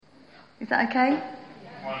Is that okay?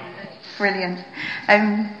 Brilliant.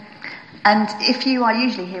 And if you are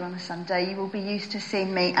usually here on a Sunday, you will be used to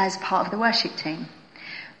seeing me as part of the worship team.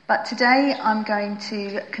 But today I'm going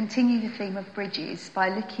to continue the theme of bridges by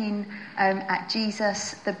looking at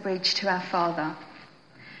Jesus, the bridge to our Father.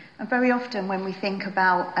 And very often when we think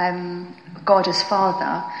about God as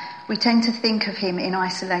Father, we tend to think of him in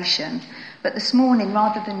isolation. But this morning,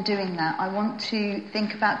 rather than doing that, I want to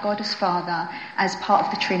think about God as Father as part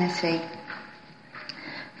of the Trinity.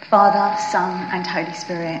 Father, Son, and Holy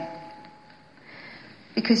Spirit.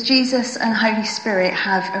 Because Jesus and Holy Spirit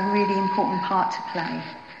have a really important part to play.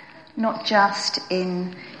 Not just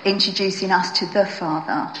in introducing us to the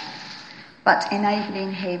Father, but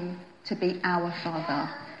enabling him to be our Father.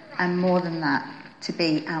 And more than that, to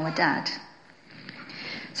be our Dad.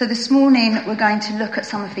 So this morning, we're going to look at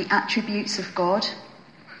some of the attributes of God.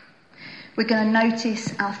 We're going to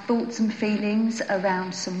notice our thoughts and feelings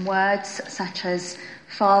around some words such as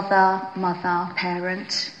father, mother,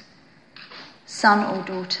 parent, son or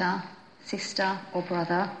daughter, sister or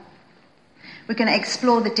brother. We're going to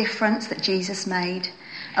explore the difference that Jesus made,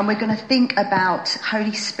 and we're going to think about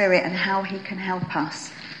Holy Spirit and how he can help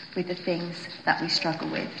us with the things that we struggle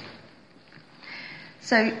with.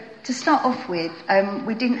 So to start off with,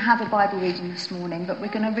 we didn't have a Bible reading this morning, but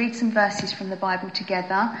we're going to read some verses from the Bible together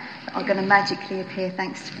that are going to magically appear,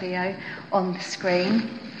 thanks to Leo, on the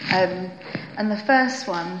screen. And the first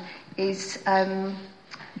one is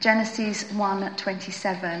Genesis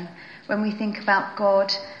 1:27, when we think about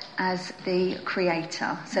God as the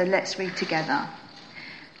creator. So let's read together.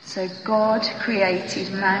 So God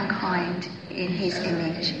created mankind in his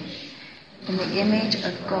image. In the image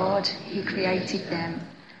of God he created them.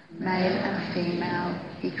 Male and female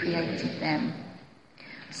he created them.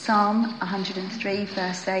 Psalm 103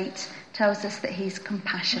 verse 8 tells us that he's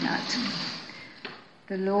compassionate.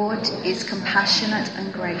 The Lord is compassionate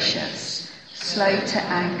and gracious, slow to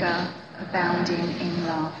anger, abounding in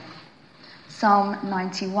love. Psalm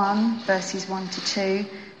 91 verses 1 to 2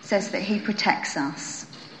 says that he protects us.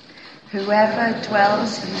 Whoever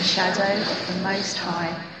dwells in the shadow of the Most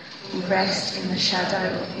High will rest in the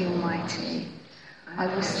shadow of the Almighty. I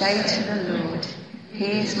will say to the Lord,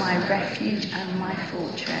 he is my refuge and my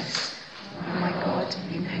fortress, my God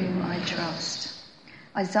in whom I trust.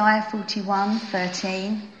 Isaiah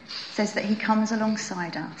 41:13 says that he comes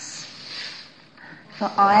alongside us.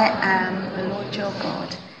 For I am the Lord your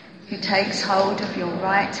God, who takes hold of your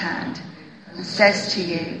right hand and says to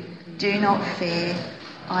you, do not fear,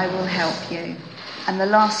 I will help you. And the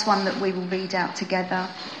last one that we will read out together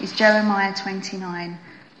is Jeremiah 29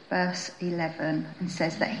 verse 11, and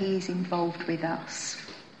says that he is involved with us.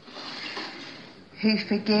 Who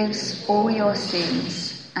forgives all your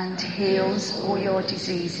sins and heals all your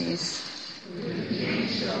diseases.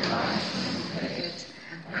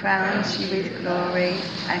 Crowns you with glory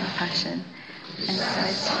and passion, and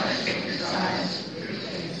says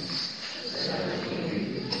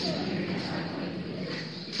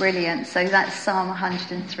brilliant. So that's Psalm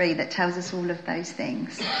 103 that tells us all of those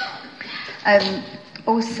things.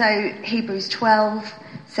 Also, Hebrews 12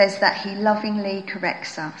 says that he lovingly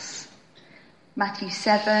corrects us. Matthew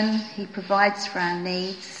 7, he provides for our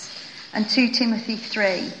needs. And 2 Timothy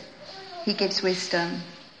 3, he gives wisdom.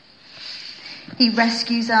 He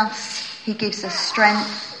rescues us, he gives us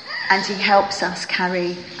strength, and he helps us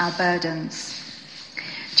carry our burdens.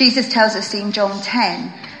 Jesus tells us in John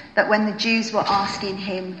 10 that when the Jews were asking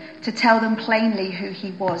him to tell them plainly who he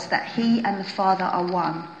was, that he and the Father are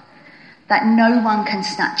one, that no one can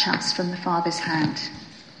snatch us from the Father's hand,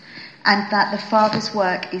 and that the Father's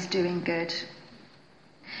work is doing good.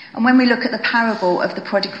 And when we look at the parable of the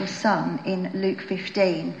prodigal son in Luke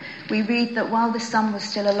 15, we read that while the son was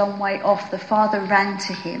still a long way off, the father ran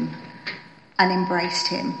to him and embraced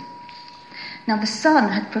him. Now the son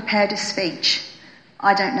had prepared a speech.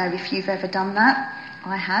 I don't know if you've ever done that.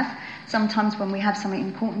 I have. Sometimes when we have something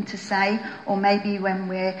important to say, or maybe when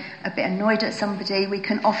we're a bit annoyed at somebody, we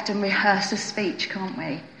can often rehearse a speech, can't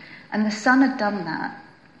we? And the son had done that.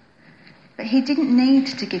 But he didn't need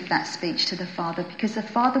to give that speech to the father because the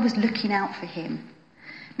father was looking out for him.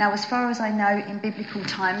 Now, as far as I know, in biblical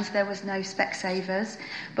times, there was no Specsavers.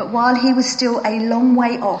 But while he was still a long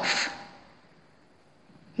way off,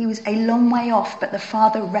 but the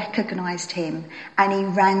father recognised him and he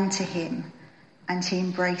ran to him and he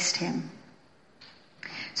embraced him.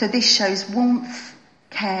 So this shows warmth,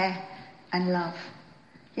 care and love.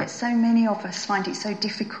 Yet so many of us find it so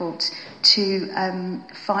difficult to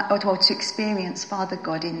experience Father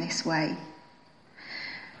God in this way.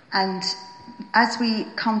 And as we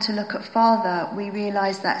come to look at Father, we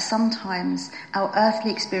realise that sometimes our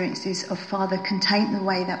earthly experiences of Father can taint the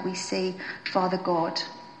way that we see Father God.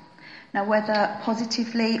 Now, whether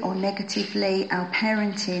positively or negatively, our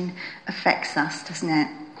parenting affects us, doesn't it?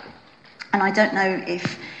 And I don't know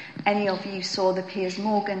if any of you saw the Piers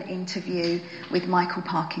Morgan interview with Michael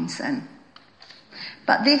Parkinson.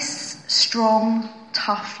 But this strong,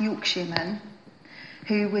 tough Yorkshireman,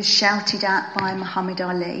 who was shouted at by Muhammad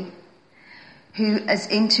Ali, who has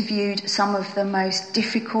interviewed some of the most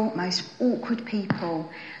difficult, most awkward people,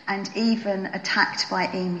 and even attacked by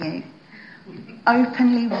emu,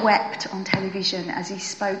 openly wept on television as he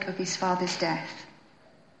spoke of his father's death.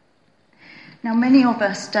 Now, many of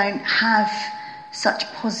us don't have such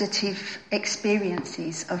positive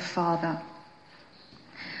experiences of father.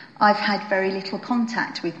 I've had very little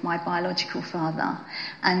contact with my biological father,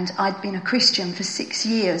 and I'd been a Christian for 6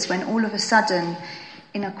 years when all of a sudden,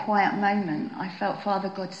 in a quiet moment, I felt Father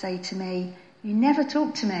God say to me, "You never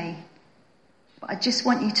talk to me, but I just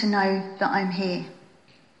want you to know that I'm here."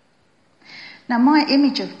 Now, my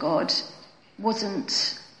image of God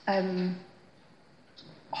wasn't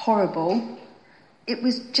horrible. It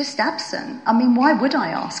was just absent. I mean, why would I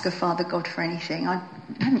ask of Father God for anything? I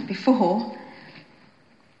hadn't before.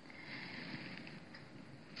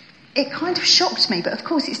 It kind of shocked me, but of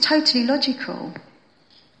course it's totally logical.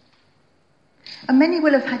 And many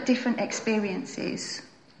will have had different experiences.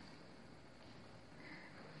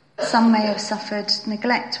 Some may have suffered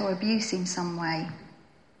neglect or abuse in some way.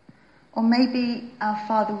 Or maybe our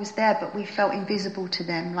father was there, but we felt invisible to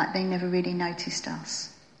them, like they never really noticed us.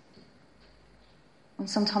 And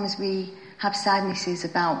sometimes we have sadnesses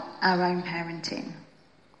about our own parenting.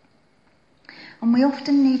 And we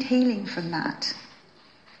often need healing from that.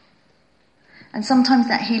 And sometimes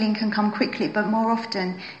that healing can come quickly, but more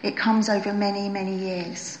often it comes over many, many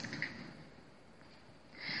years.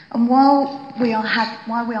 And while we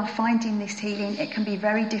are finding this healing, it can be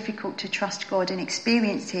very difficult to trust God and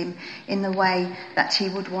experience him in the way that he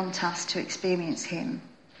would want us to experience him.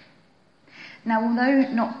 Now, although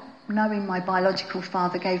not knowing my biological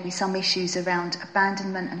father gave me some issues around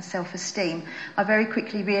abandonment and self-esteem, I very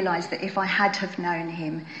quickly realised that if I had have known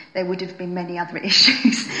him, there would have been many other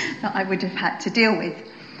issues that I would have had to deal with.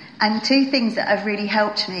 And two things that have really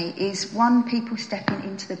helped me is, one, people stepping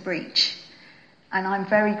into the breach. And I'm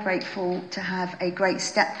very grateful to have a great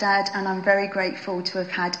stepdad, and I'm very grateful to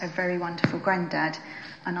have had a very wonderful granddad.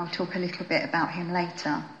 And I'll talk a little bit about him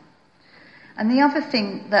later. And the other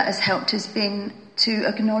thing that has helped has been to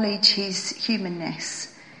acknowledge his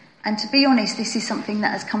humanness. And to be honest, this is something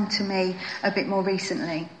that has come to me a bit more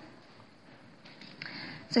recently.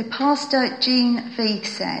 So Pastor Jean Veith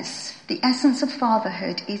says, "The essence of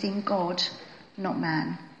fatherhood is in God, not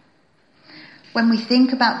man. When we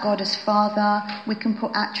think about God as Father, we can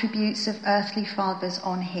put attributes of earthly fathers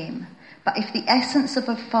on him. But if the essence of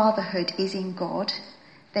a fatherhood is in God,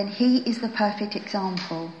 then he is the perfect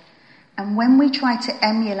example. And when we try to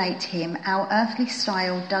emulate him, our earthly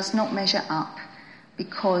style does not measure up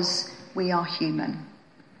because we are human."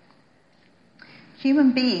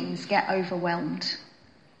 Human beings get overwhelmed.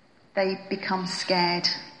 They become scared.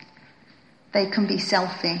 They can be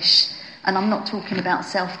selfish. And I'm not talking about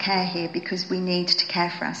self-care here, because we need to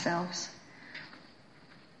care for ourselves.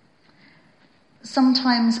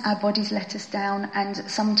 Sometimes our bodies let us down, and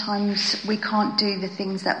sometimes we can't do the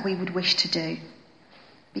things that we would wish to do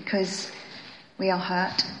because we are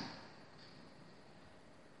hurt.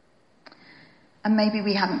 And maybe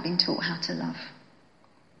we haven't been taught how to love.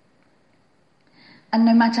 And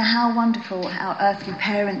no matter how wonderful our earthly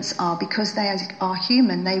parents are, because they are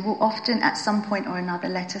human, they will often at some point or another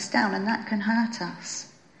let us down, and that can hurt us.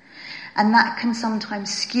 And that can sometimes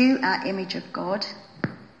skew our image of God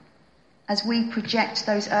as we project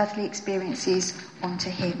those earthly experiences onto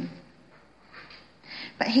him.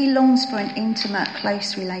 But he longs for an intimate,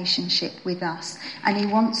 close relationship with us, and he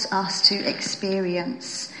wants us to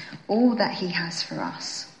experience all that he has for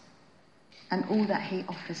us and all that he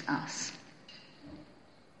offers us.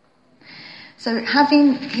 So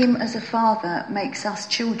having him as a father makes us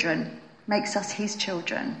children, makes us his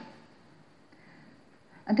children.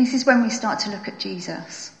 And this is when we start to look at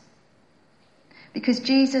Jesus. Because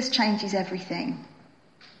Jesus changes everything.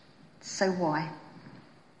 So why?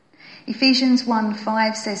 Ephesians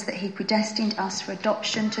 1:5 says that he predestined us for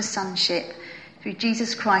adoption to sonship through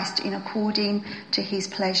Jesus Christ in according to his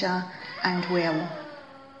pleasure and will.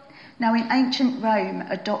 Now, in ancient Rome,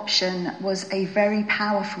 adoption was a very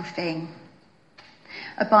powerful thing.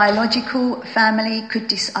 A biological family could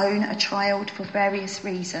disown a child for various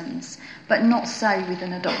reasons, but not so with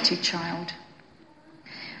an adopted child.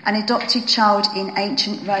 An adopted child in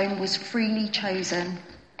ancient Rome was freely chosen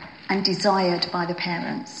and desired by the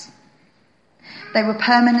parents. They were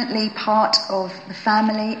permanently part of the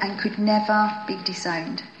family and could never be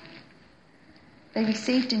disowned. They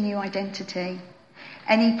received a new identity.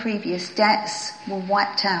 Any previous debts were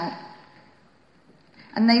wiped out.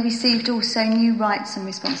 And they received also new rights and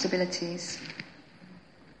responsibilities.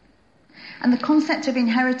 And the concept of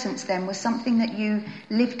inheritance then was something that you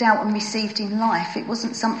lived out and received in life. It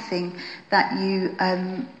wasn't something that you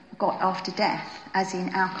got after death, as in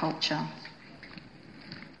our culture.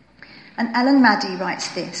 And Alan Maddy writes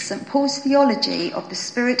this: St. Paul's theology of the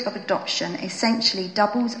spirit of adoption essentially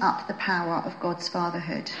doubles up the power of God's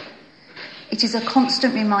fatherhood. It is a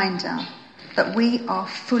constant reminder that we are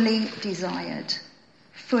fully desired,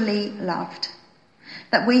 fully loved,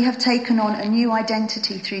 that we have taken on a new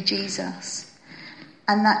identity through Jesus,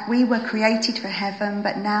 and that we were created for heaven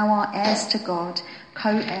but now are heirs to God,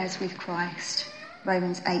 co-heirs with Christ,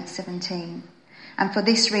 Romans 8:17. And for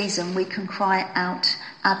this reason we can cry out,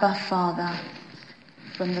 Abba, Father,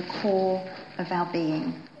 from the core of our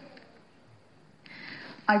being.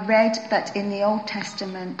 I read that in the Old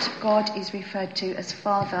Testament God is referred to as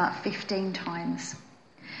Father 15 times.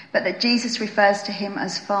 But that Jesus refers to him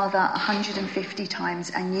as Father 150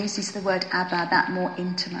 times and uses the word Abba, that more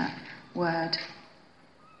intimate word.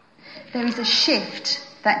 There is a shift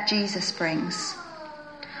that Jesus brings.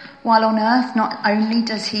 While on earth, not only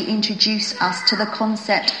does he introduce us to the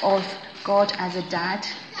concept of God as a dad,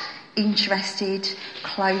 interested,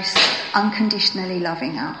 close, unconditionally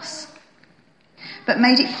loving us, but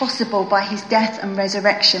made it possible by his death and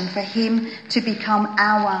resurrection for him to become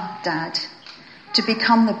our dad, to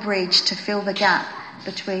become the bridge to fill the gap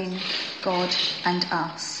between God and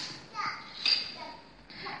us.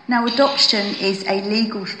 Now, adoption is a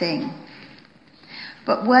legal thing,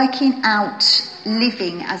 but working out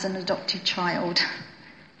living as an adopted child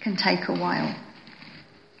can take a while.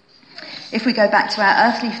 If we go back to our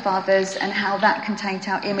earthly fathers and how that contained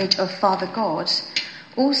our image of Father God,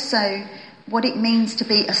 also what it means to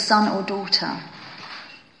be a son or daughter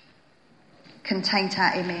can taint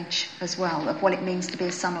our image as well of what it means to be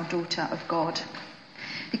a son or daughter of God.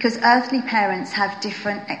 Because earthly parents have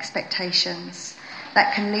different expectations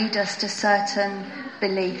that can lead us to certain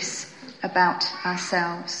beliefs about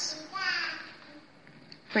ourselves.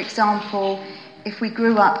 For example, if we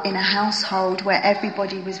grew up in a household where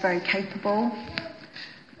everybody was very capable,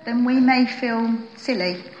 then we may feel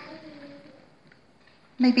silly,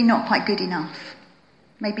 maybe not quite good enough,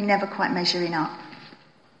 maybe never quite measuring up.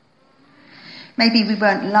 Maybe we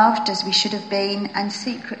weren't loved as we should have been, and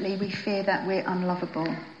secretly we fear that we're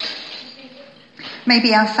unlovable.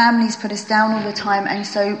 Maybe our families put us down all the time, and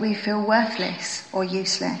so we feel worthless or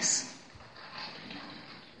useless.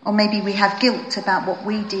 Or maybe we have guilt about what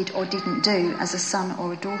we did or didn't do as a son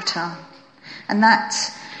or a daughter. And that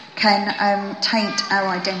can taint our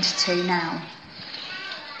identity now.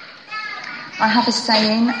 I have a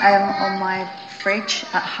saying on my fridge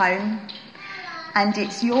at home, and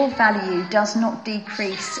it's: your value does not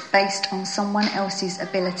decrease based on someone else's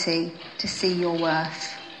ability to see your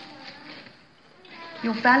worth.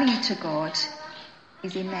 Your value to God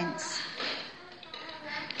is immense.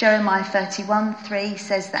 Jeremiah 31:3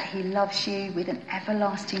 says that he loves you with an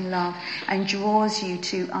everlasting love and draws you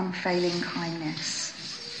to unfailing kindness.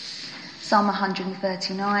 Psalm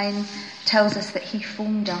 139 tells us that he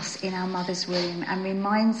formed us in our mother's womb and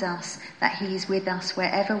reminds us that he is with us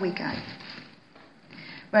wherever we go.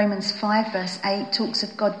 Romans 5 verse 8 talks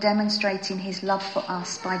of God demonstrating his love for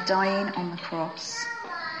us by dying on the cross.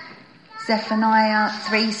 Zephaniah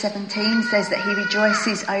 3:17 says that he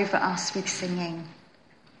rejoices over us with singing.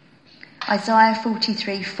 Isaiah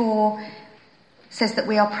 43:4 says that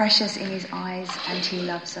we are precious in his eyes and he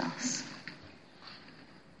loves us.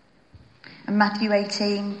 And Matthew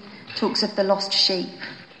 18 talks of the lost sheep,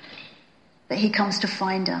 that he comes to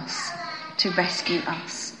find us, to rescue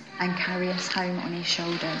us and carry us home on his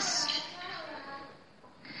shoulders.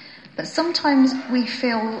 But sometimes we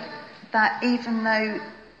feel that even though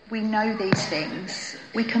we know these things,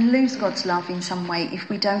 we can lose God's love in some way if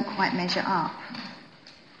we don't quite measure up.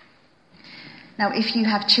 Now, if you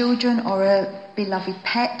have children or a beloved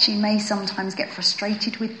pet, you may sometimes get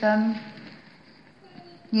frustrated with them.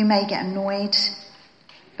 You may get annoyed,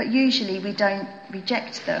 but usually we don't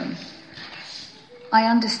reject them. I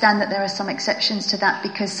understand that there are some exceptions to that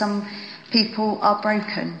because some people are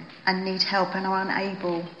broken and need help and are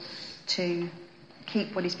unable to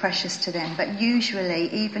keep what is precious to them. But usually,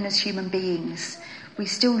 even as human beings, we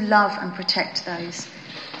still love and protect those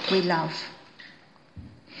we love.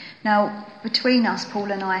 Now, between us,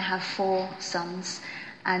 Paul and I have 4 sons,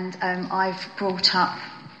 and I've brought up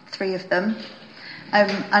 3 of them,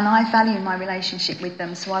 and I value my relationship with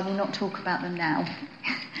them, so I will not talk about them now.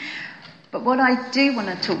 But what I do want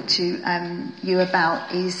to talk to you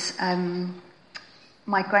about is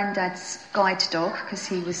my granddad's guide dog, because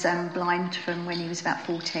he was blind from when he was about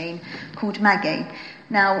 14, called Maggie.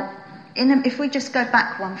 Now, if we just go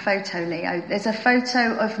back one photo, Leo, there's a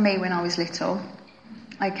photo of me when I was little.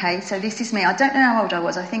 Okay, so this is me. I don't know how old I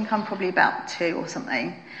was. I think I'm probably about 2 or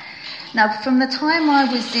something. Now, from the time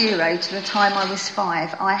I was 0 to the time I was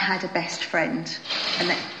 5, I had a best friend. And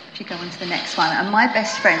then, if you go on to the next one, and my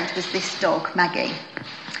best friend was this dog, Maggie.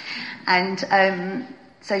 And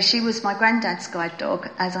so she was my granddad's guide dog,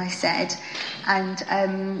 as I said,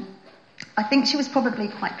 and I think she was probably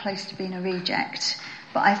quite close to being a reject.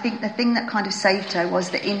 But I think the thing that kind of saved her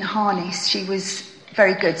was that in harness she was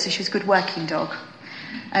very good, so she was a good working dog.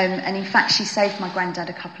 And in fact she saved my granddad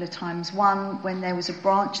a couple of times. One, when there was a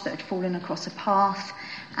branch that had fallen across a path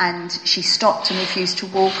and she stopped and refused to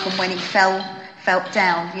walk, and when he fell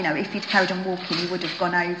down, if he'd carried on walking he would have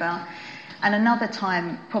gone over. And another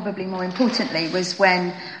time, probably more importantly, was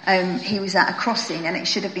when he was at a crossing and it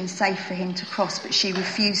should have been safe for him to cross, but she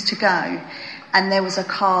refused to go. And there was a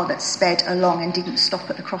car that sped along and didn't stop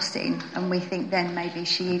at the crossing. And we think then maybe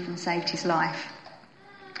she even saved his life.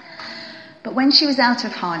 But when she was out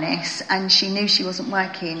of harness and she knew she wasn't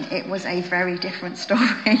working, it was a very different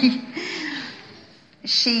story.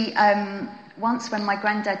 She... Once when my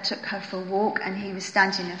granddad took her for a walk and he was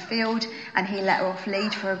standing in a field and he let her off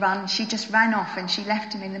lead for a run, she just ran off and she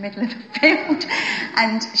left him in the middle of the field.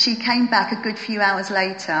 And she came back a good few hours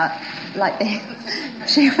later, like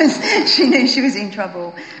this. She knew she was in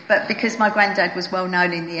trouble. But because my granddad was well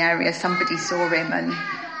known in the area, somebody saw him and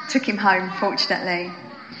took him home, fortunately.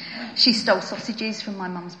 She stole sausages from my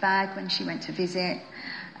mum's bag when she went to visit.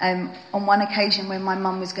 On one occasion when my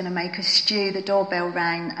mum was going to make a stew, the doorbell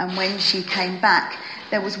rang, and when she came back,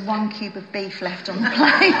 there was 1 cube of beef left on the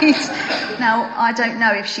plate. Now, I don't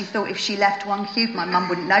know if she thought if she left 1 cube, my mum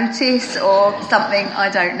wouldn't notice or something, I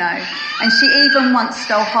don't know. And she even once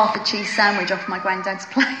stole half a cheese sandwich off my granddad's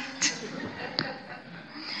plate.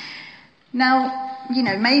 Now,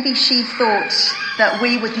 maybe she thought that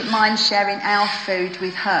we wouldn't mind sharing our food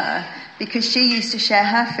with her, because she used to share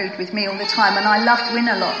her food with me all the time, and I loved Win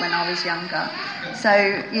a lot when I was younger. So,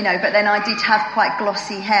 but then I did have quite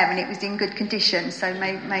glossy hair and it was in good condition, so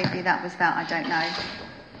maybe that was that, I don't know.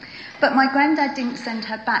 But my granddad didn't send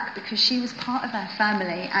her back because she was part of our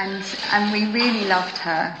family and we really loved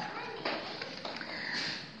her.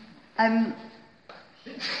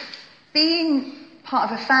 Being part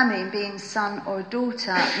of a family and being son or a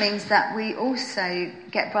daughter means that we also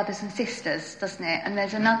get brothers and sisters, doesn't it? And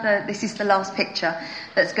there's this is the last picture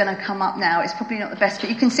that's going to come up now. It's probably not the best, but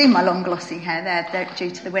you can see my long glossy hair there. They're due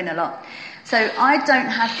to the Win a lot. So I don't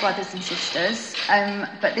have brothers and sisters,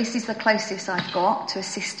 but this is the closest I've got to a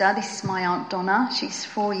sister. This is my Aunt Donna. She's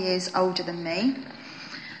 4 years older than me.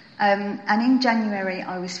 And in January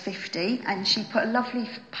I was 50, and she put a lovely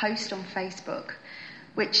post on Facebook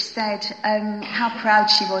which said how proud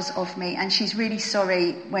she was of me, and she's really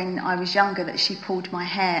sorry when I was younger that she pulled my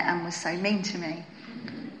hair and was so mean to me.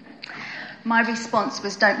 My response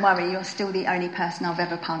was, don't worry, you're still the only person I've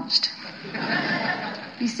ever punched.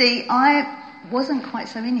 You see, I wasn't quite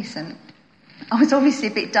so innocent. I was obviously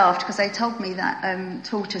a bit daft because they told me that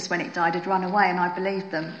tortoise, when it died, had run away, and I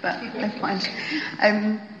believed them, but never mind.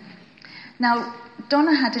 Now,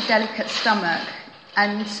 Donna had a delicate stomach,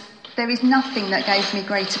 and there is nothing that gave me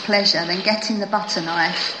greater pleasure than getting the butter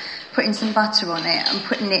knife, putting some butter on it and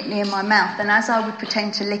putting it near my mouth. And as I would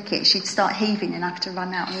pretend to lick it, she'd start heaving and have to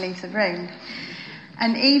run out and leave the room.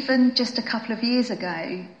 And even just a couple of years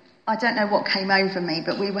ago, I don't know what came over me,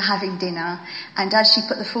 but we were having dinner, and as she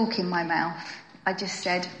put the fork in my mouth, I just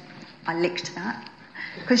said, I licked that.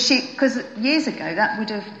 Because years ago, that would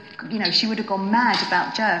have, she would have gone mad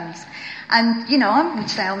about germs. And, I would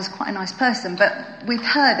say I was quite a nice person, but with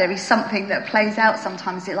her there is something that plays out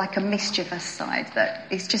sometimes, like a mischievous side, that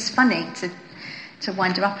it's just funny to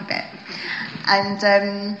wind her up a bit.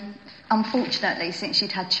 And unfortunately, since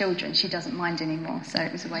she'd had children, she doesn't mind anymore, so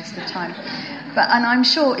it was a waste of time. And I'm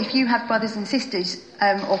sure if you have brothers and sisters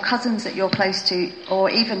or cousins that you're close to, or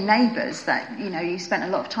even neighbours that, you spent a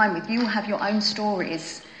lot of time with, you will have your own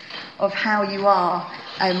stories of how you are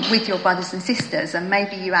with your brothers and sisters, and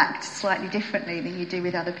maybe you act slightly differently than you do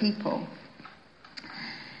with other people.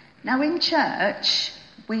 Now in church,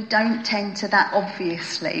 we don't tend to that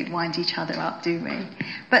obviously wind each other up, do we?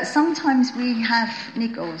 But sometimes we have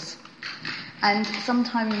niggles, and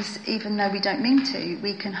sometimes, even though we don't mean to,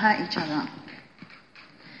 we can hurt each other.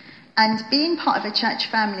 And being part of a church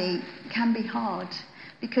family can be hard,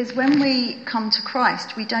 because when we come to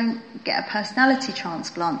Christ, we don't get a personality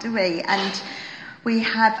transplant, do we? And we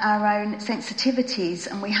have our own sensitivities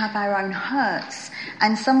and we have our own hurts,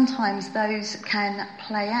 and sometimes those can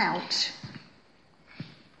play out.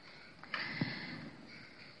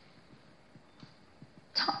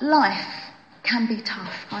 Life can be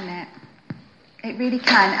tough, can't it? It really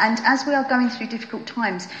can. And as we are going through difficult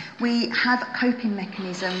times, we have coping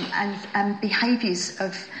mechanisms and behaviours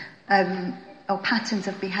of, or patterns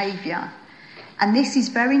of behaviour. And this is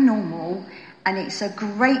very normal, and it's a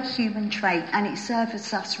great human trait, and it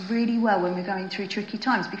serves us really well when we're going through tricky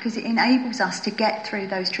times, because it enables us to get through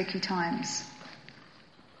those tricky times.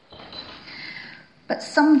 But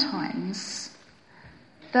sometimes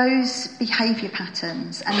those behaviour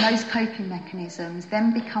patterns and those coping mechanisms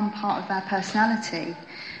then become part of our personality,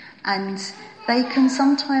 and they can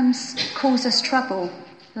sometimes cause us trouble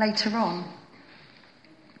later on.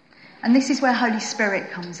 And this is where Holy Spirit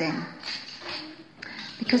comes in,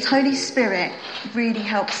 because Holy Spirit really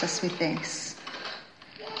helps us with this.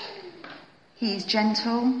 He is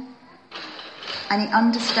gentle, and he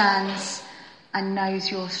understands and knows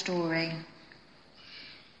your story.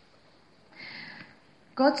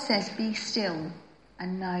 God says, "Be still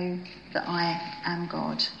and know that I am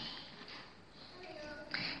God."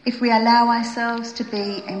 If we allow ourselves to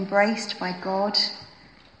be embraced by God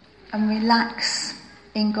and relax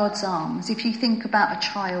in God's arms, if you think about a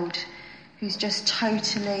child who's just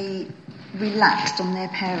totally relaxed on their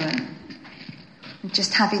parent, and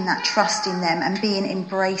just having that trust in them and being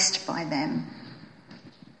embraced by them,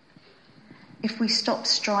 if we stop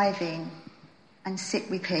striving and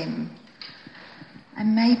sit with him,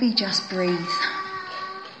 and maybe just breathe,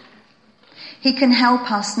 he can help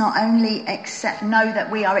us not only know that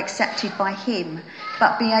we are accepted by him,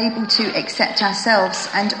 but be able to accept ourselves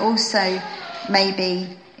and also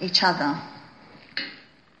maybe each other.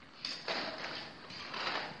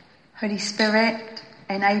 Holy Spirit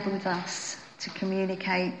enables us to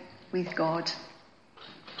communicate with God.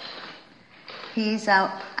 He is our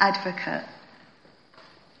advocate,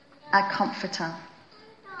 our comforter,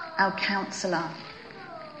 our counsellor,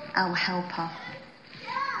 our helper.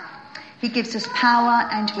 He gives us power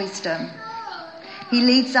and wisdom. He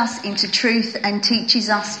leads us into truth and teaches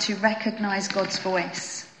us to recognise God's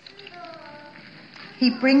voice. He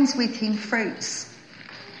brings with him fruits.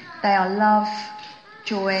 They are love,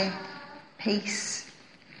 joy, peace,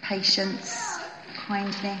 patience,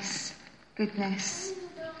 kindness, goodness,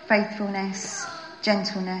 faithfulness,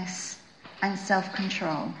 gentleness, and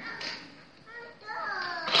self-control.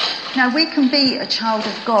 Now, we can be a child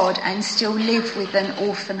of God and still live with an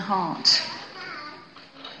orphan heart.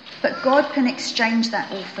 But God can exchange that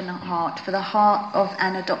orphan heart for the heart of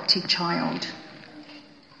an adopted child.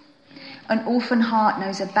 An orphan heart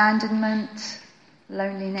knows abandonment,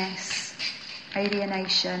 loneliness,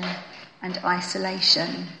 alienation, and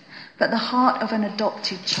isolation. But the heart of an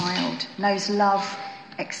adopted child knows love,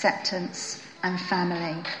 acceptance, and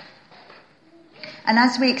family. And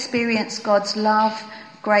as we experience God's love,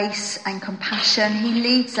 grace and compassion,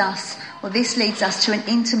 this leads us to an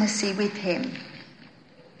intimacy with him.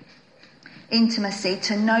 Intimacy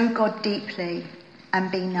to know God deeply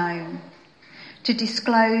and be known, to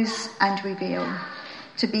disclose and reveal,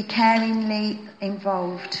 to be caringly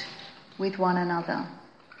involved with one another.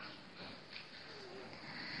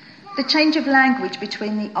 The change of language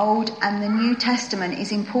between the Old and the New Testament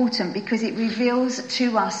is important because it reveals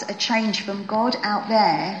to us a change from God out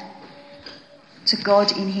there to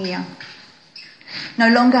God in here. No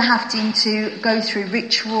longer having to go through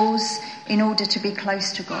rituals in order to be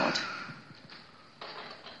close to God.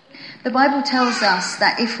 The Bible tells us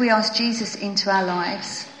that if we ask Jesus into our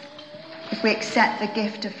lives, if we accept the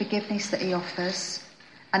gift of forgiveness that he offers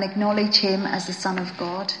and acknowledge him as the Son of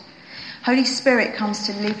God, Holy Spirit comes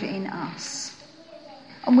to live in us.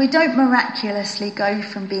 And we don't miraculously go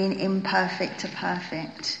from being imperfect to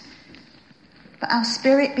perfect. But our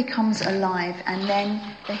spirit becomes alive, and then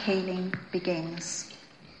the healing begins.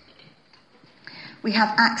 We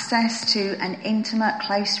have access to an intimate,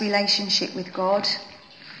 close relationship with God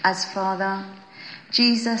as Father,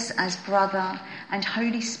 Jesus as brother, and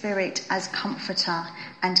Holy Spirit as comforter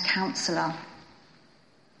and counsellor.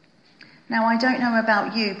 Now, I don't know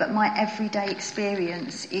about you, but my everyday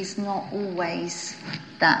experience is not always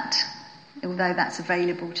that, although that's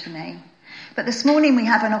available to me. But this morning we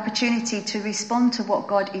have an opportunity to respond to what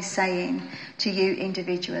God is saying to you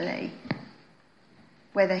individually,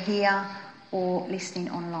 whether here or listening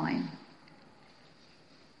online.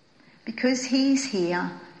 Because he's here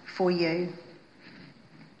for you.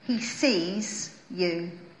 He sees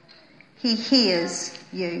you. He hears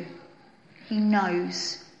you. He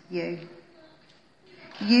knows you.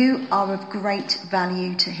 You are of great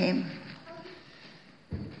value to him.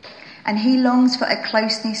 And he longs for a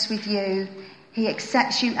closeness with you. He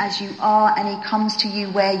accepts you as you are, and he comes to you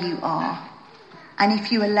where you are. And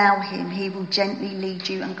if you allow him, he will gently lead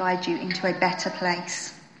you and guide you into a better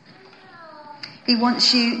place. He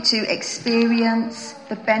wants you to experience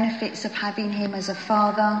the benefits of having him as a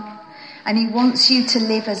father, and he wants you to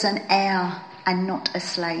live as an heir and not a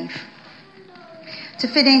slave. To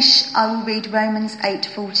finish, I will read Romans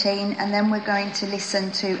 8:14, and then we're going to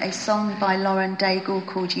listen to a song by Lauren Daigle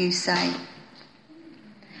called You Say.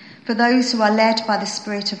 For those who are led by the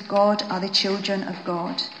Spirit of God are the children of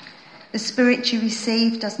God. The Spirit you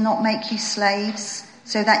receive does not make you slaves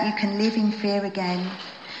so that you can live in fear again.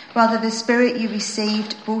 Rather, the Spirit you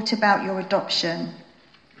received brought about your adoption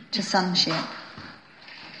to sonship.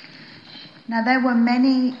 Now, there were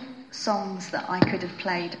many songs that I could have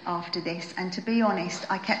played after this, and to be honest,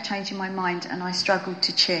 I kept changing my mind and I struggled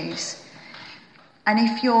to choose. And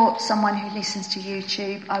if you're someone who listens to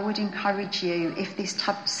YouTube, I would encourage you, if this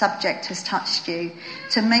subject has touched you,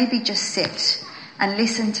 to maybe just sit and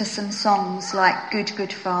listen to some songs like Good,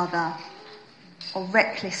 Good Father or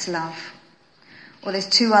Reckless Love. Or there's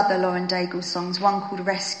two other Lauren Daigle songs, one called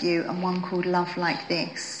Rescue and one called Love Like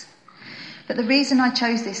This. But the reason I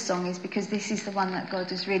chose this song is because this is the one that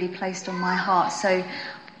God has really placed on my heart. So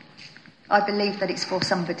I believe that it's for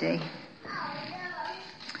somebody.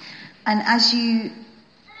 And as you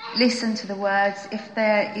listen to the words, if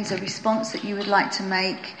there is a response that you would like to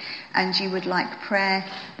make and you would like prayer,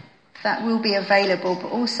 that will be available.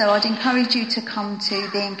 But also I'd encourage you to come to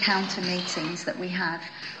the encounter meetings that we have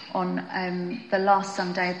on the last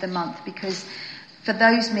Sunday of the month, because for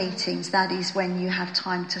those meetings, that is when you have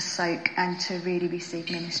time to soak and to really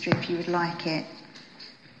receive ministry if you would like it.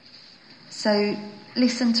 So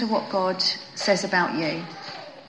listen to what God says about you.